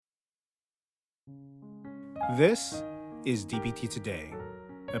This is DBT Today,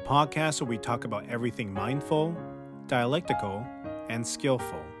 a podcast where we talk about everything mindful, dialectical, and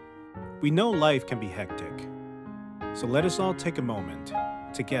skillful. We know life can be hectic, so let us all take a moment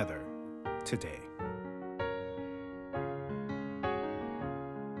together today.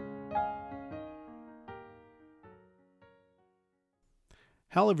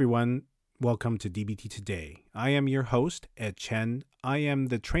 Hello everyone, welcome to DBT Today. I am your host, Ed Chen. I am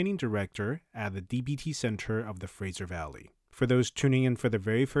the training director at the DBT Center of the Fraser Valley. For those tuning in for the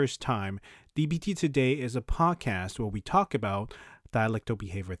very first time, DBT Today is a podcast where we talk about dialectical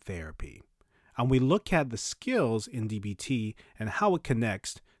behavior therapy. And we look at the skills in DBT and how it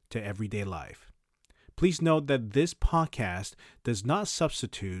connects to everyday life. Please note that this podcast does not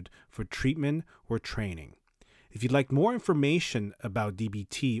substitute for treatment or training. If you'd like more information about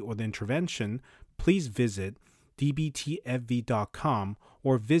DBT or the intervention, please visit dbtfv.com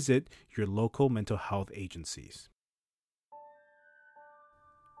or visit your local mental health agencies.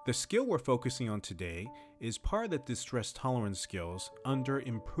 The skill we're focusing on today is part of the distress tolerance skills under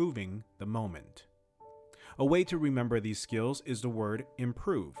improving the moment. A way to remember these skills is the word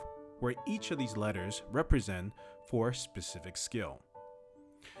improve, where each of these letters represent for a specific skill.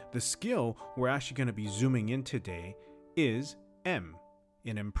 The skill we're actually going to be zooming in today is M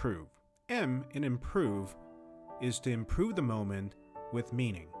in improve. M in improve is to improve the moment with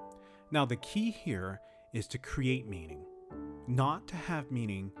meaning. Now, the key here is to create meaning, not to have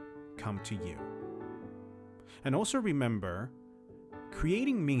meaning come to you. And also remember,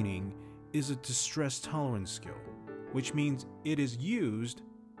 creating meaning is a distress tolerance skill, which means it is used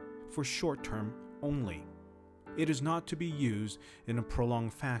for short term only. It is not to be used in a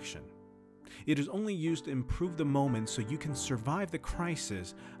prolonged fashion. It is only used to improve the moment so you can survive the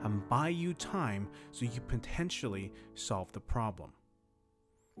crisis and buy you time so you potentially solve the problem.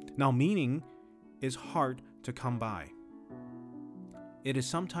 Now, meaning is hard to come by. It is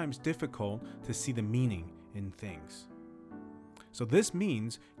sometimes difficult to see the meaning in things. So this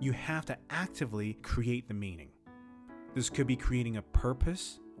means you have to actively create the meaning. This could be creating a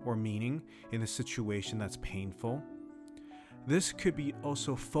purpose or meaning in a situation that's painful. This could be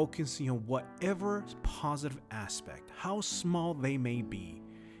also focusing on whatever positive aspect, how small they may be,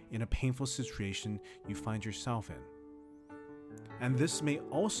 in a painful situation you find yourself in. And this may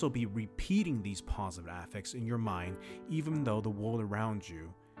also be repeating these positive affects in your mind, even though the world around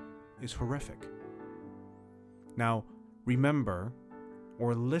you is horrific. Now, remember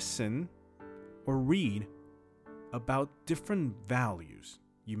or listen or read about different values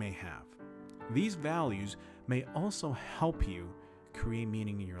you may have. These values may also help you create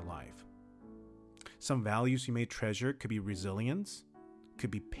meaning in your life. Some values you may treasure could be resilience,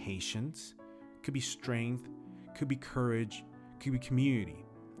 could be patience, could be strength, could be courage, could be community.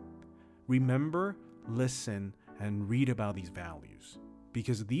 Remember, listen, and read about these values,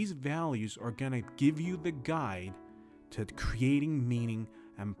 because these values are going to give you the guide to creating meaning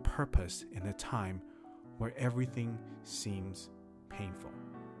and purpose in a time where everything seems painful.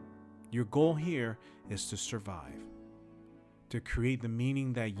 Your goal here is to survive, to create the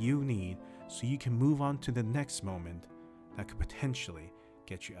meaning that you need so you can move on to the next moment that could potentially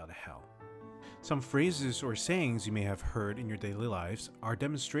get you out of hell. Some phrases or sayings you may have heard in your daily lives are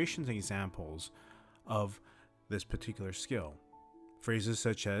demonstrations and examples of this particular skill. Phrases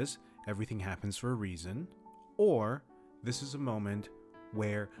such as, everything happens for a reason, or this is a moment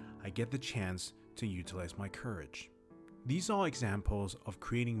where I get the chance to utilize my courage. These are examples of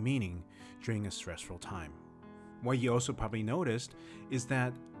creating meaning during a stressful time. What you also probably noticed is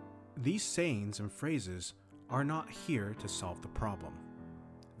that these sayings and phrases are not here to solve the problem.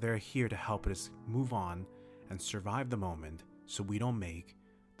 They're here to help us move on and survive the moment so we don't make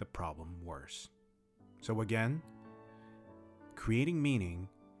the problem worse. So again, creating meaning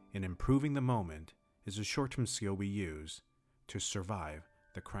and improving the moment is a short-term skill we use to survive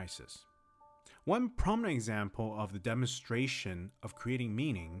the crisis. One prominent example of the demonstration of creating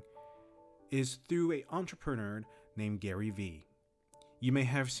meaning is through an entrepreneur named Gary Vee. You may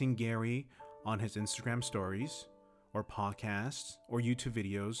have seen Gary on his Instagram stories or podcasts or YouTube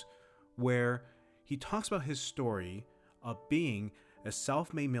videos where he talks about his story of being a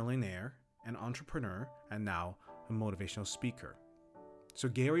self-made millionaire, an entrepreneur, and now a motivational speaker. So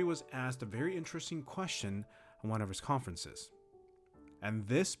Gary was asked a very interesting question on one of his conferences. And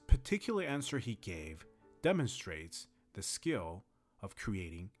this particular answer he gave demonstrates the skill of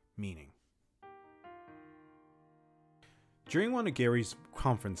creating meaning. During one of Gary's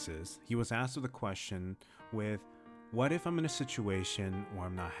conferences, he was asked the question with, what if I'm in a situation where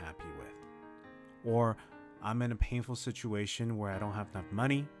I'm not happy with? Or I'm in a painful situation where I don't have enough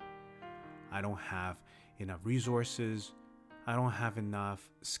money, I don't have enough resources. I don't have enough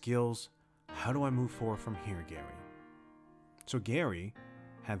skills. How do I move forward from here, Gary? So Gary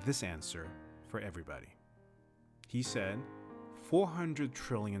had this answer for everybody. He said, 400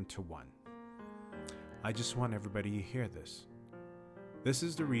 trillion to 1. I just want everybody to hear this. This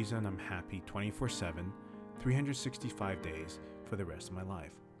is the reason I'm happy 24/7, 365 days for the rest of my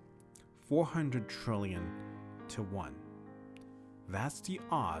life. 400 trillion to 1. That's the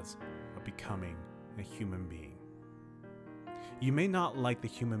odds of becoming a human being. You may not like the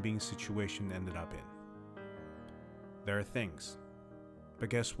human being situation ended up in. There are things. But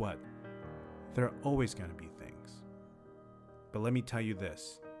guess what? There are always going to be things. But let me tell you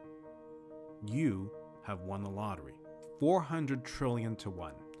this. You have won the lottery. 400 trillion to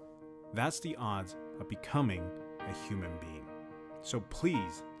 1. That's the odds of becoming a human being. So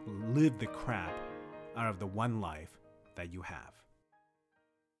please live the crap out of the one life that you have.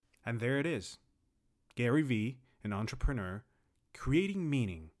 And there it is. Gary Vee, an entrepreneur, creating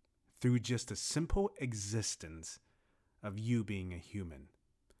meaning through just a simple existence of you being a human.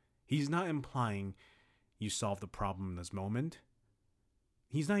 He's not implying you solve the problem in this moment.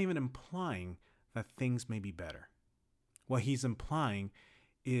 He's not even implying that things may be better. What he's implying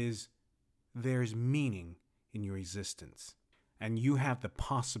is there's meaning in your existence, and you have the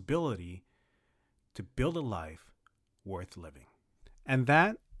possibility to build a life worth living. And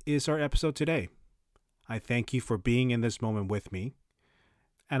that is our episode today. I thank you for being in this moment with me,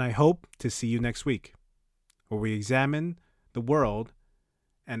 and I hope to see you next week, where we examine the world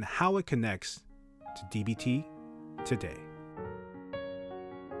and how it connects to DBT today.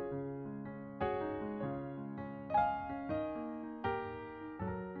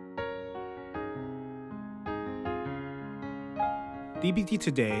 DBT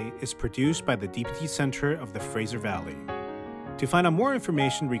Today is produced by the DBT Center of the Fraser Valley. To find out more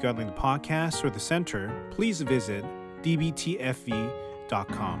information regarding the podcast or the center, please visit dbtfv.com.